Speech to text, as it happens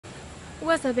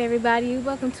What's up, everybody?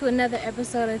 Welcome to another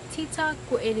episode of Tea Talk,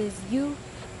 where it is you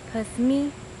plus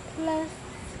me plus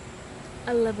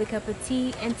a lovely cup of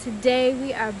tea. And today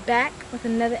we are back with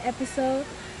another episode.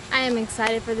 I am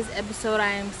excited for this episode.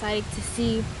 I am excited to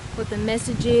see what the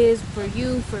message is for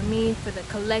you, for me, for the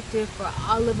collective, for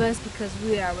all of us, because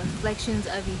we are reflections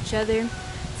of each other.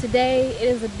 Today it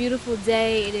is a beautiful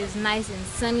day. It is nice and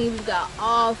sunny. We've got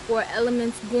all four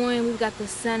elements going. We've got the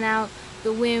sun out,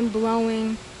 the wind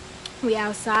blowing. We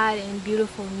outside in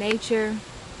beautiful nature,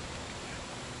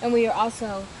 and we are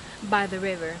also by the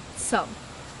river. So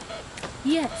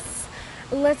yes,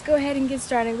 let's go ahead and get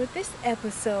started with this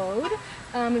episode.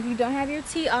 If you don't have your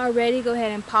tea already, go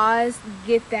ahead and pause,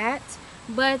 get that.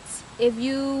 But if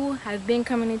you have been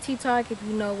coming to Tea Talk, if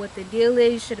you know what the deal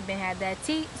is, you should have been had that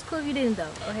tea. It's cool if you didn't though.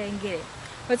 Go ahead and get it.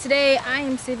 But today I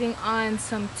am sipping on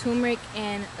some turmeric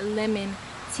and lemon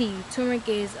tea. Turmeric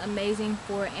is amazing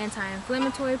for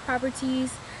anti-inflammatory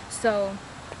properties. So,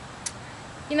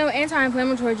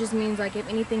 anti-inflammatory just means like if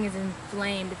anything is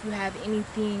inflamed, if you have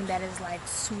anything that is like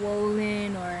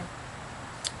swollen, or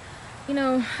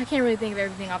I can't really think of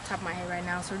everything off the top of my head right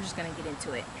now, so we're just gonna get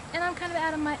into it. And I'm kind of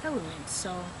out of my element,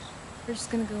 so we're just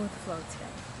gonna go with the flow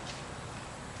today.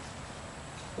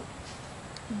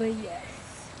 But yes.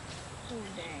 Oh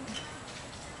dang.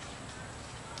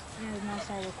 I have not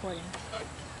started recording.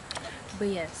 But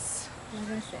yes,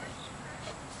 like I said,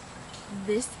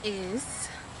 this is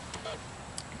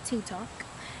Tea Talk.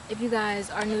 If you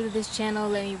guys are new to this channel,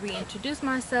 let me reintroduce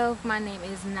myself. My name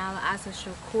is Nala Asa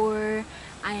Shakur.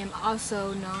 I am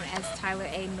also known as Tyler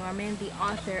A. Norman, the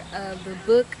author of the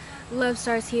book Love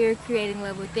Starts Here, Creating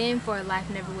Love Within for a Life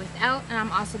Never Without. And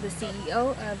I'm also the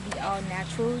CEO of The All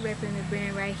Natural, repping the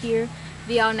brand right here.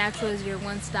 The All Natural is your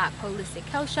one-stop holistic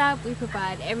health shop. We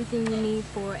provide everything you need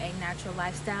for a natural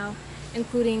lifestyle,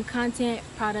 including content,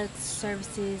 products,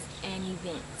 services, and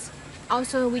events.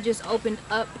 Also, we just opened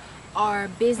up our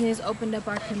business, opened up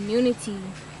our community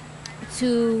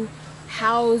to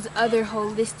house other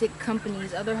holistic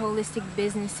companies, other holistic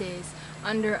businesses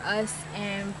under us,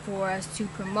 and for us to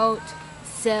promote,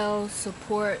 sell,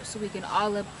 support, so we can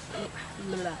all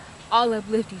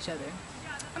uplift each other.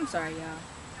 I'm sorry, y'all.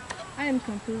 I am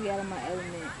completely out of my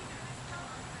element.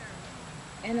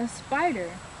 And a spider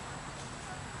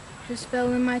just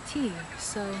fell in my tea.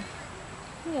 So,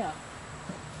 yeah.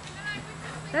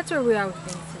 That's where we are with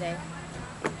things today.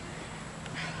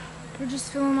 We're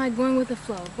just feeling like going with the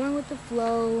flow. Going with the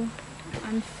flow.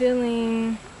 I'm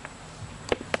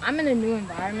in a new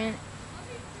environment.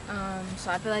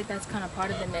 So I feel like that's kind of part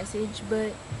of the message.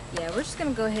 But yeah, we're just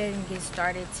going to go ahead and get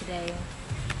started today.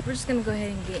 We're just going to go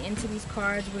ahead and get into these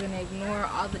cards. We're going to ignore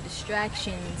all the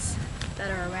distractions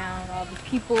that are around. All the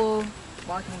people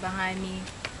walking behind me.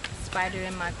 Spider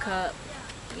in my cup.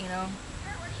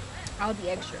 All the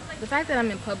extra. The fact that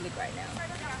I'm in public right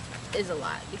now is a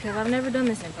lot, because I've never done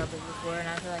this in public before, and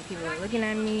I feel like people are looking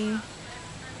at me,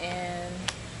 and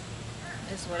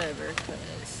it's whatever,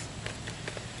 because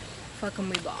fuck 'em,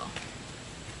 we ball.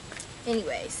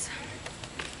 Anyways,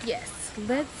 yes,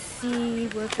 let's see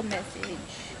what the message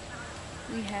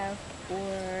we have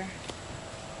for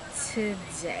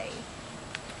today.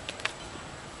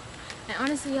 And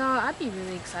honestly, y'all, I'd be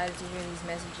really excited to hear these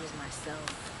messages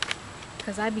myself,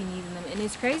 because I be needing them. And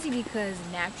it's crazy because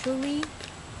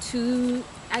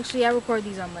I record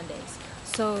these on Mondays.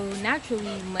 So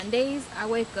naturally, Mondays, I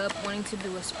wake up wanting to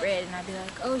do a spread, and I'd be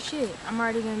like, oh shit, I'm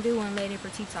already going to do one later for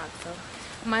Tea Talk. So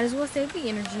I might as well save the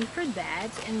energy for that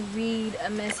and read a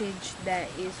message that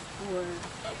is for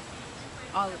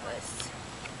all of us.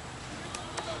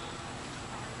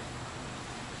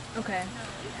 Okay,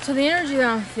 so the energy that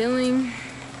I'm feeling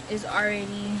is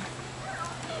already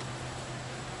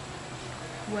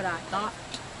what I thought.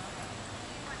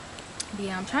 But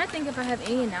yeah, I'm trying to think if I have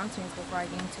any announcements before I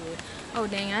get into it. Oh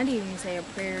dang, I didn't even say a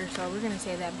prayer, so we're gonna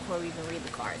say that before we even read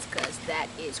the cards, because that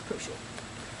is crucial.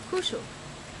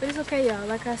 But it's okay, y'all.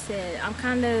 Like I said, I'm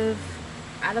kind of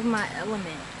out of my element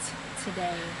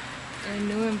today, in a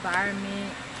new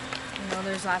environment.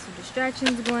 There's lots of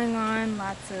distractions going on,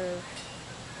 lots of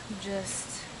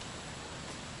just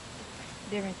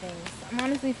different things. I'm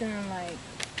honestly feeling like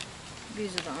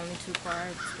these are the only two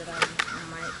cards that I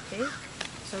might pick.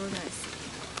 So we're going to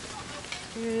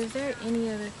see. Is there any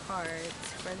other cards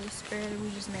for this spread? Or are we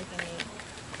just making it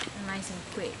nice and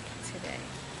quick today?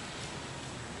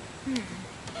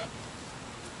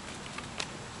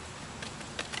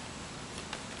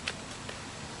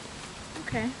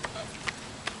 Okay.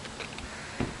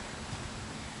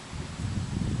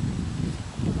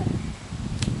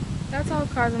 That's all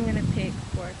cards I'm going to pick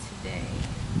for today.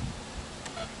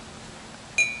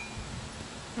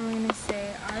 we're going to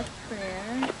say our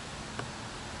prayer.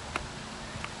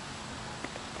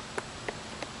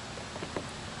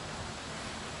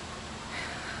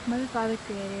 Mother, Father,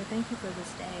 Creator, thank you for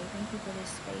this day. Thank you for this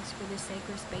space, for this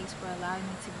sacred space, for allowing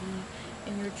me to be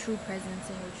in your true presence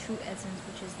and your true essence,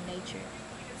 which is nature.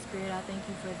 Spirit, I thank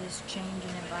you for this changing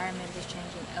environment, this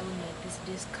changing element, this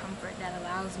discomfort that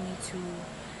allows me to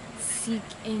seek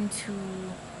into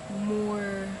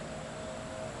more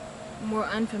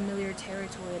unfamiliar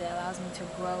territory, that allows me to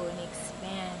grow and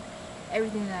expand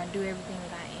everything that I do, everything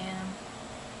that I am,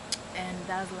 and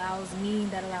that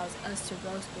allows us to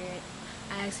grow. Spirit,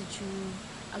 I ask that you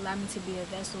allow me to be a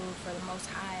vessel for the Most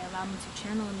High. Allow me to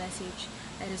channel a message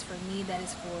that is for me, that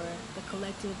is for the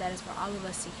collective, that is for all of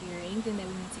us to hear. Anything that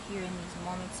we need to hear in these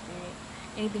moments, Spirit.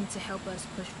 Anything to help us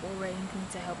push forward, anything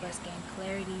to help us gain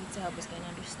clarity, to help us gain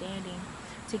understanding,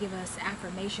 to give us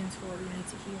affirmations for what we need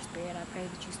to hear, Spirit. I pray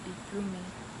that you speak through me.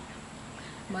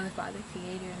 Mother, Father,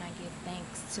 Creator, and I give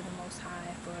thanks to the Most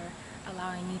High for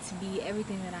allowing me to be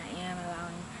everything that I am,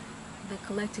 allowing the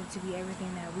collective to be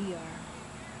everything that we are.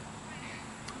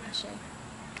 Ashe.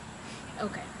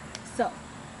 Okay, so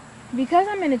because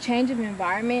I'm in a change of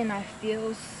environment and I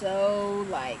feel so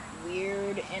like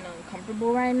weird and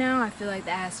uncomfortable right now, I feel like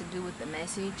that has to do with the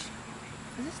message.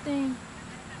 Is this thing,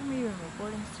 I'm even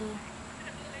recording still?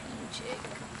 Let me check.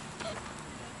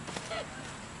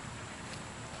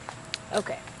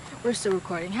 Okay, we're still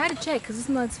recording. Had to check because this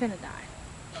mug's finna die.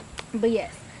 But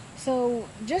yes, so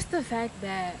just the fact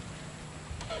that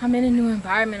I'm in a new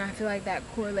environment, I feel like that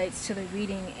correlates to the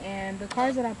reading. And the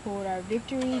cards that I pulled are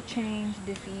victory, change,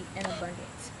 defeat, and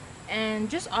abundance. And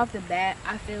just off the bat,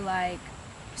 I feel like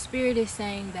Spirit is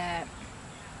saying that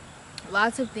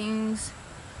lots of things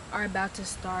are about to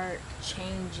start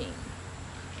changing.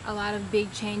 A lot of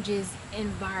big changes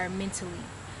environmentally.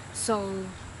 So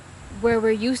where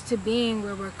we're used to being,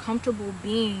 where we're comfortable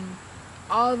being,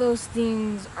 all those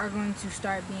things are going to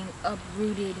start being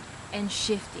uprooted and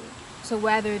shifted. So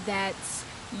whether that's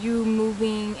you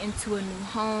moving into a new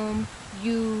home,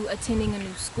 you attending a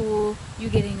new school, you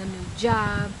getting a new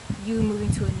job, you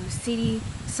moving to a new city,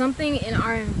 something in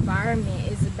our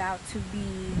environment is about to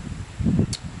be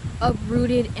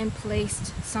uprooted and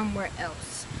placed somewhere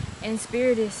else. And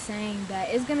Spirit is saying that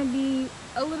it's going to be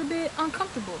a little bit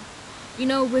uncomfortable. You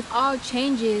know, with all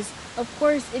changes, of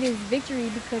course it is victory,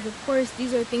 because of course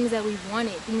these are things that we've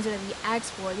wanted, things that we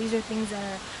asked for, these are things that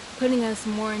are putting us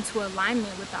more into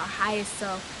alignment with our highest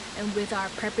self and with our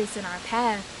purpose and our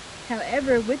path.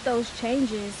 However, with those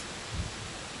changes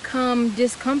come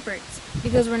discomforts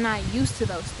because we're not used to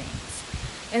those things.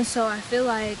 And so I feel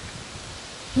like,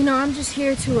 you know, I'm just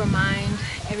here to remind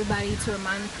everybody, to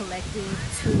remind the collective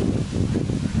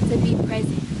to be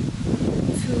present,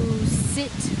 to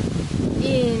sit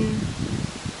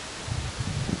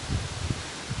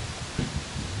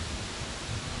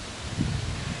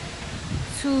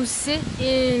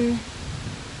in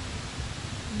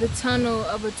the tunnel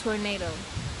of a tornado.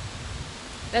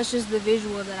 That's just the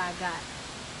visual that I got.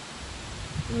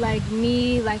 Like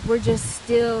me, like we're just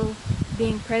still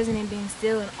being present and being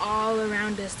still, and all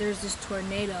around us there's this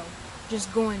tornado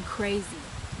just going crazy.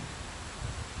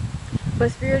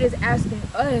 But Spirit is asking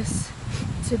us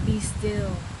to be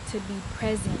still, to be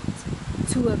present,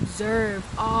 to observe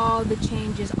all the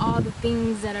changes, all the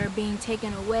things that are being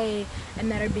taken away and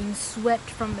that are being swept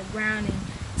from the ground and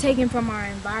taken from our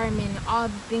environment, all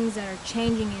the things that are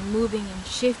changing and moving and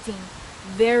shifting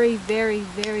very, very,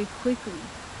 very quickly.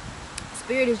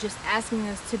 Spirit is just asking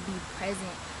us to be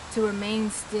present, to remain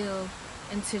still,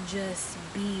 and to just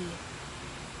be.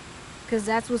 Because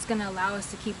that's what's going to allow us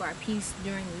to keep our peace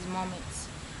during these moments.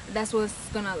 That's what's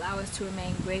going to allow us to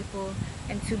remain grateful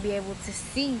and to be able to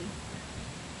see.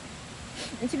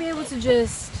 And to be able to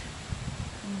just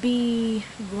be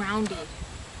grounded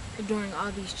during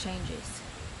all these changes.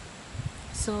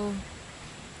 So,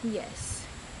 yes.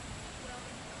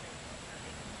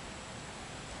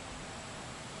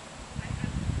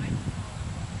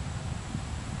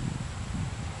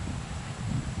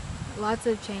 Lots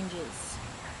of changes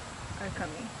are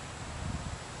coming.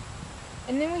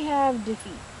 And then we have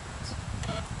defeat.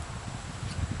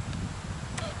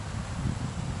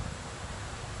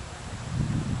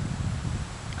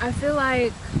 I feel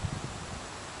like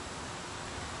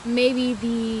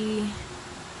maybe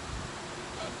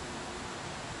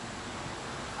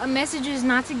a message is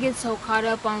not to get so caught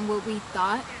up on what we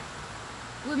thought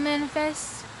would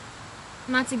manifest,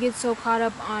 not to get so caught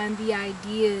up on the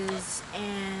ideas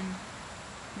and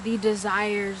the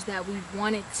desires that we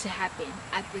wanted to happen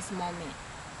at this moment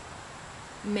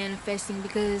manifesting,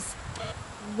 because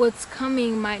what's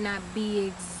coming might not be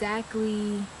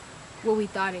exactly what we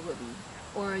thought it would be,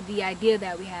 or the idea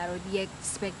that we had, or the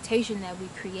expectation that we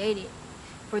created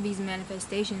for these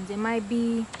manifestations. It might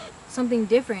be something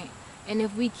different. And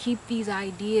if we keep these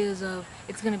ideas of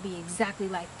it's going to be exactly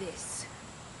like this,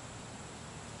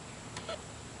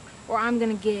 or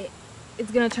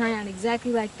it's going to turn out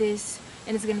exactly like this,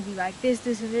 and it's going to be like this,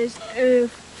 this, and this,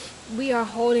 if we are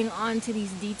holding on to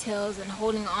these details and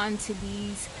holding on to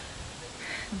these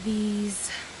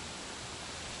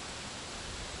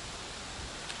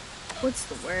what's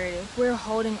the word? If we're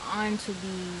holding on to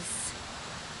these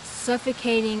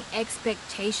suffocating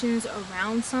expectations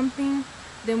around something,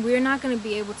 then we're not going to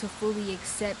be able to fully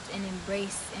accept and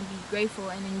embrace and be grateful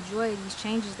and enjoy these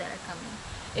changes that are coming.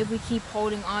 If we keep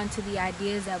holding on to the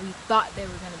ideas that we thought they were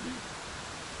going to be.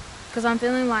 Because I'm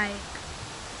feeling like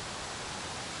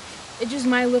it just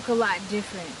might look a lot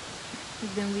different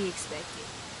than we expected.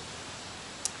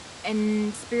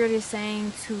 And Spirit is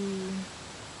saying to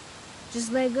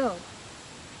just let go.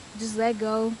 Just let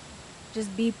go.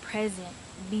 Just be present.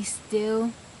 Be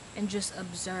still and just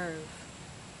observe.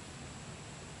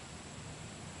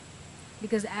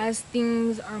 Because as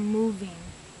things are moving,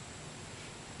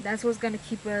 that's what's going to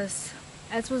keep us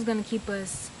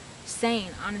sane,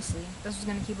 honestly. That's what's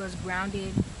going to keep us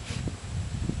grounded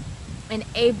and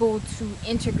able to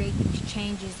integrate these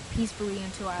changes peacefully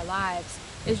into our lives.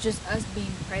 It's just us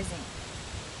being present.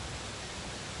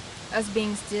 Us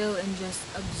being still and just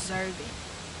observing.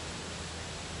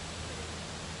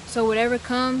 So whatever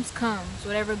comes, comes.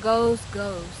 Whatever goes,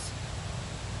 goes.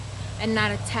 And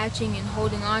not attaching and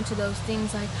holding on to those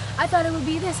things like, I thought it would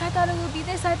be this, I thought it would be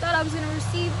this, I thought I was going to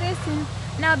receive this, and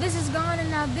now this is gone, and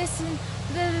now this, and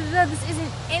this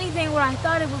isn't anything what I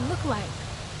thought it would look like.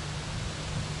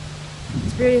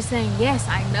 Spirit is saying, yes,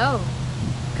 I know,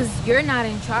 because you're not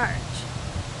in charge.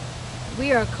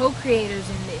 We are co-creators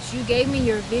in this. You gave me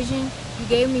your vision, you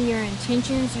gave me your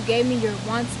intentions, you gave me your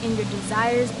wants and your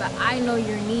desires, but I know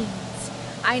your needs.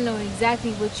 I know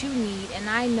exactly what you need, and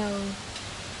I know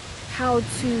how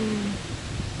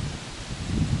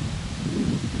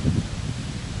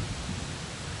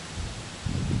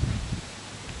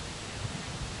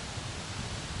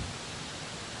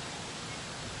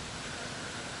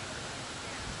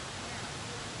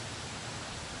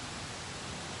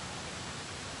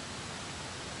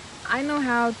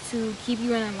to keep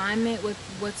you in alignment with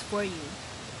what's for you.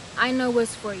 I know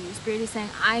what's for you. Spirit is saying,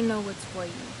 I know what's for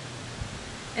you.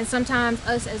 And sometimes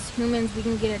us as humans, we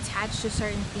can get attached to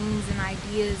certain things and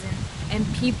ideas and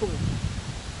people,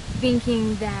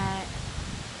 thinking that,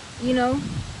 you know,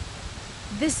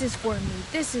 this is for me,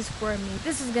 this is for me,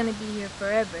 this is going to be here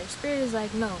forever. Spirit is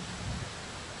like, no.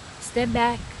 Step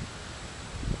back,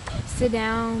 sit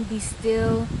down, be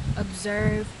still,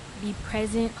 observe, be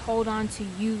present, hold on to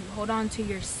you, hold on to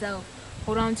yourself,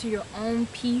 hold on to your own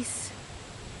peace.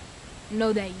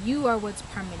 Know that you are what's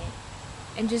permanent.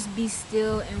 And just be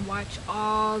still and watch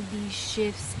all these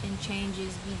shifts and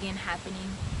changes begin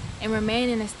happening. And remain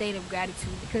in a state of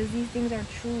gratitude, because these things are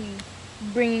truly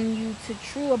bringing you to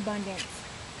true abundance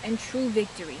and true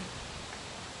victory.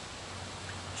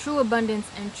 True abundance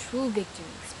and true victory.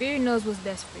 Spirit knows what's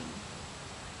best for you.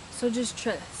 So just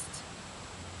trust.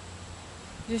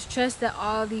 Just trust that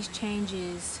all these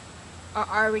changes are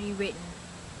already written.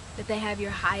 That they have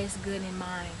your highest good in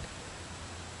mind.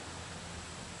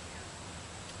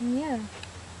 And yeah,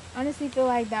 honestly feel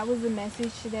like that was the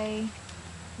message today.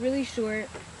 Really short,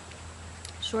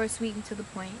 sweet, and to the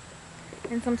point.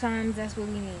 And sometimes that's what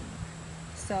we need.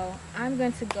 So I'm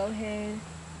going to go ahead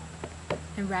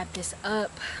and wrap this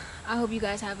up. I hope you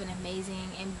guys have an amazing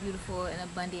and beautiful and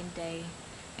abundant day.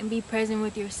 And be present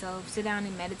with yourself. Sit down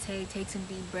and meditate. Take some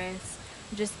deep breaths.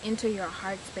 Just enter your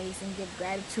heart space and give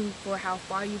gratitude for how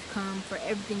far you've come, for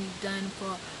everything you've done,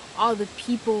 for all the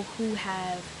people who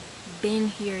have been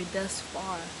here thus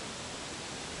far,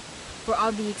 for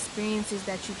all the experiences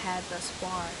that you've had thus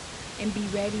far. And be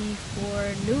ready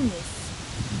for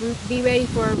newness. Be ready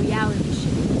for a reality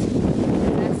shift.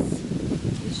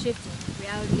 It's shifting.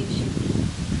 Reality is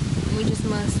shifting. And we just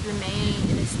must remain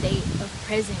in a state of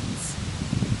presence.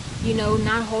 You know,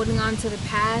 not holding on to the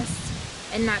past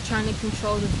and not trying to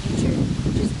control the future.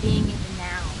 Just being in the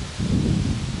now.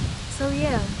 So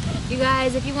yeah, you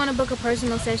guys, if you want to book a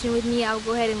personal session with me, I'll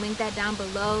go ahead and link that down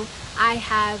below. I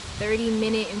have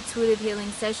 30-minute intuitive healing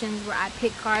sessions where I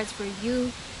pick cards for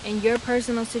you and your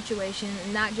personal situation,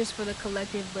 not just for the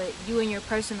collective, but you and your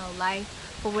personal life,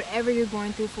 for whatever you're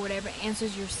going through, for whatever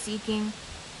answers you're seeking.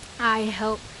 I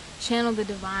help channel the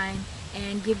divine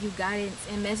and give you guidance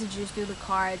and messages through the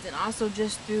cards, and also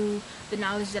just through the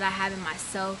knowledge that I have in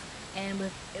myself and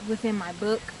within my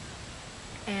book,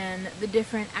 and the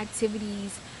different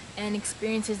activities and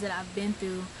experiences that I've been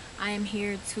through. I am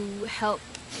here to help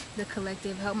the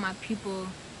collective, help my people,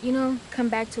 you know, come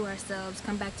back to ourselves,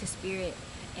 come back to spirit,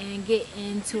 and get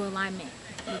into alignment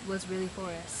with what's really for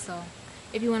us. So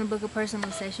if you want to book a personal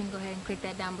session, go ahead and click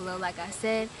that down below. Like I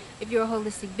said, if you're a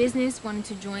holistic business wanting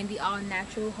to join the all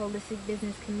natural holistic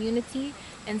business community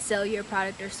and sell your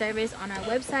product or service on our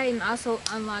website and also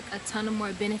unlock a ton of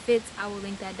more benefits, I will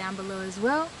link that down below as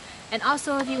well. And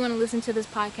also, if you want to listen to this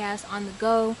podcast on the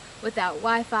go without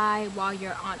Wi-Fi while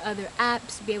you're on other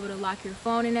apps, be able to lock your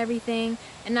phone and everything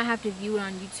and not have to view it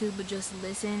on YouTube, but just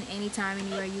listen anytime,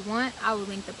 anywhere you want, I will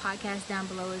link the podcast down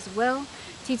below as well.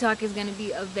 Tea Talk is going to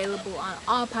be available on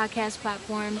all podcast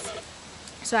platforms.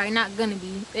 Sorry, not going to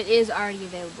be. It is already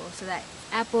available. So that's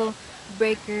Apple,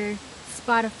 Breaker,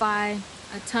 Spotify,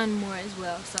 a ton more as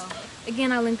well. So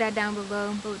again, I'll link that down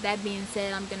below. But with that being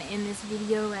said, I'm going to end this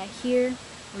video right here.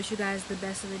 Wish you guys the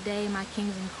best of the day, my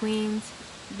kings and queens.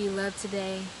 Be loved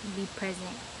today, be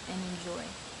present, and enjoy.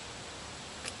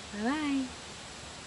 Bye-bye.